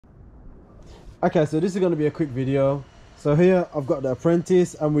Okay, so this is going to be a quick video. So here I've got the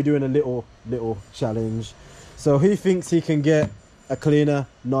apprentice and we're doing a little challenge. So he thinks he can get a cleaner,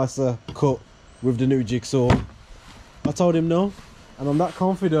 nicer cut with the new jigsaw. I told him no, and I'm that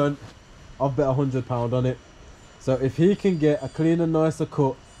confident I've bet £100 on it. So if he can get a cleaner, nicer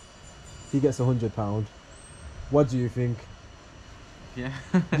cut, he gets £100. What do you think? Yeah.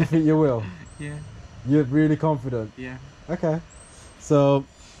 You think you will? Yeah. You're really confident? Yeah. Okay. So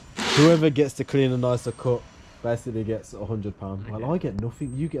whoever gets the cleaner, nicer cut basically gets £100. Okay. Well, I get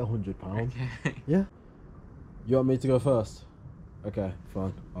nothing. You get £100. Okay. Yeah. You want me to go first? Okay,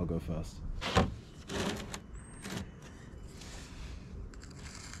 fine. I'll go first.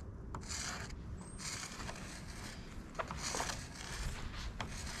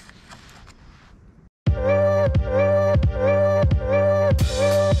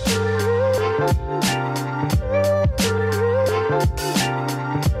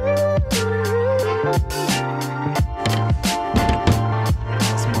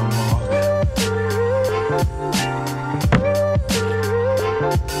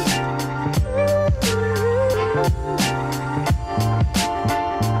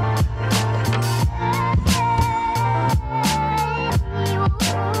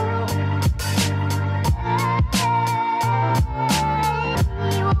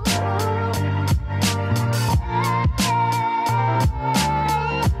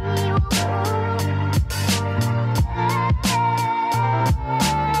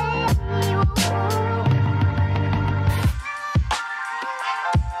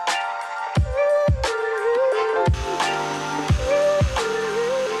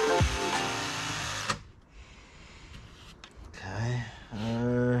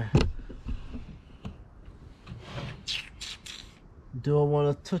 Do I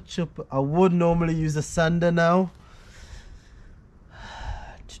want to touch up? I would normally use a sander now.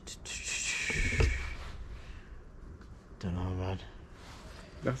 Don't know, man.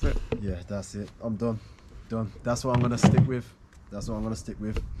 That's it? Yeah, that's it. I'm done. Done. That's what I'm going to stick with. That's what I'm going to stick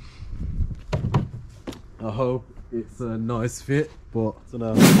with. I hope it's a nice fit, but I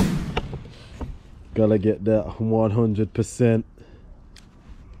don't know. Gotta get that 100%.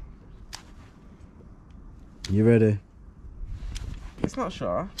 You ready? It's not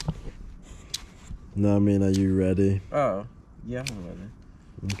sure. No, I mean, are you ready? Oh, yeah, I'm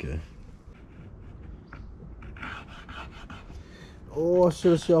ready. Okay. Oh, I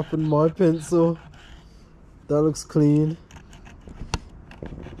should have sharpened my pencil. That looks clean.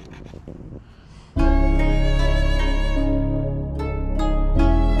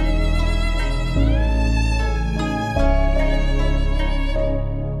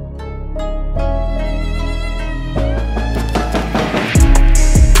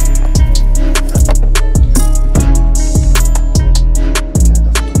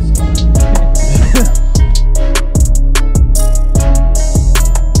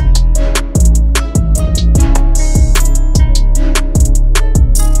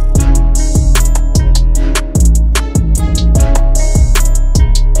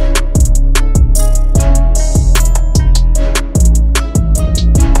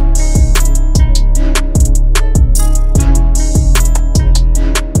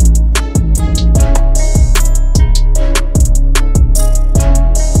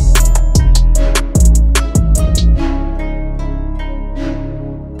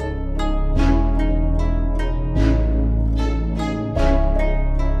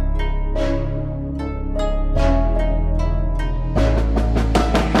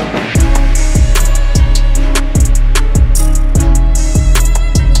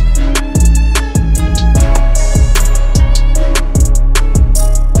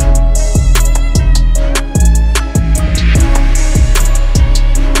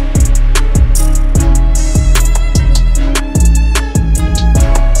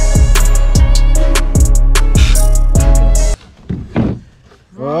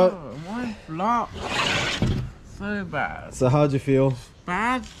 So bad. So how'd you feel?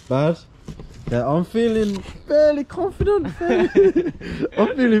 Bad? Bad? Yeah, I'm feeling fairly confident.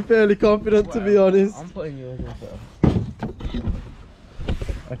 I'm feeling fairly confident, well, to be honest. I'm putting yours in first.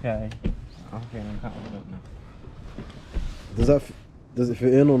 Okay. I'm feeling confident now. Does it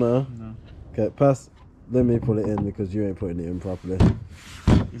fit in or no? No. Okay, pass. Let me pull it in because you ain't putting it in properly.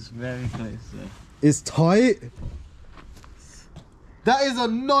 It's very close though. It's tight. That is a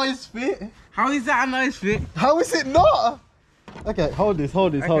nice fit. How is that a nice fit? How is it not? Okay, hold this.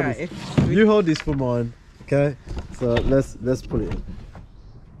 Okay, You hold this for mine. Okay, so let's put it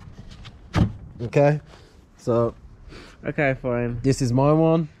in. Okay, so okay, fine. this is my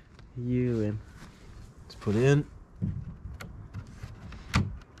one. You win. Let's put it in.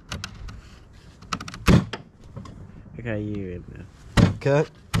 Okay, you win then. Okay.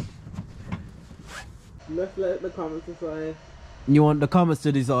 Let's let the comments decide. You want the comments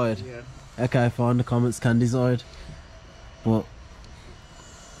to decide? Yeah. Okay, fine. The comments can decide. But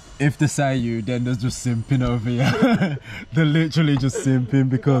if they say you, then there's just simping over here. They're literally just simping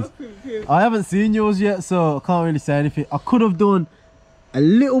because I haven't seen yours yet, so I can't really say anything. I could have done a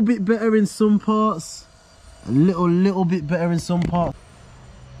little bit better in some parts. A little bit better in some parts.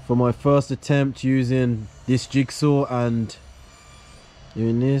 For my first attempt using this jigsaw and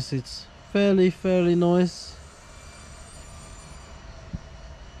doing this, it's fairly nice.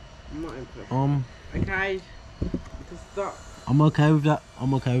 I'm not impressed. Okay. Just stop. I'm okay with that.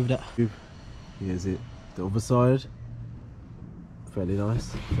 I'm okay with that. Here's it. The other side. Fairly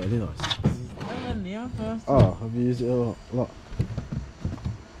nice. Fairly nice. First. Oh, have you used it a lot?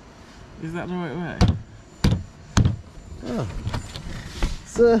 Is that the right way? Oh.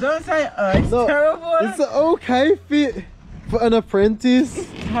 So, Don't say it's no, terrible. it's an okay fit for an apprentice. It's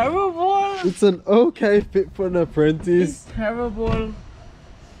terrible. It's an okay fit for an apprentice. It's terrible.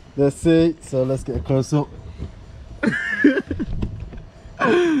 Let's see. So let's get a close up.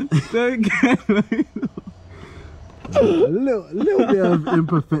 Don't get me. A little bit of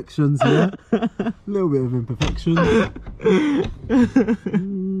imperfections here. A little bit of imperfections.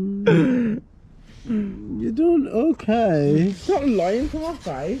 You're doing okay. Stop lying to my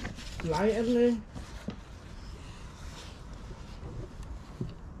face. Blatantly.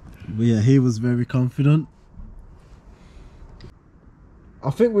 But yeah, he was very confident. I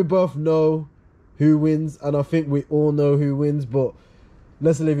think we both know who wins, and I think we all know who wins, but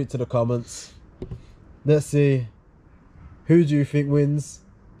let's leave it to the comments. Let's see. Who do you think wins?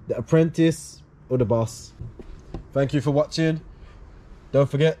 The apprentice or the boss? Thank you for watching. Don't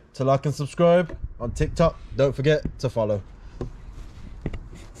forget to like and subscribe on TikTok. Don't forget to follow.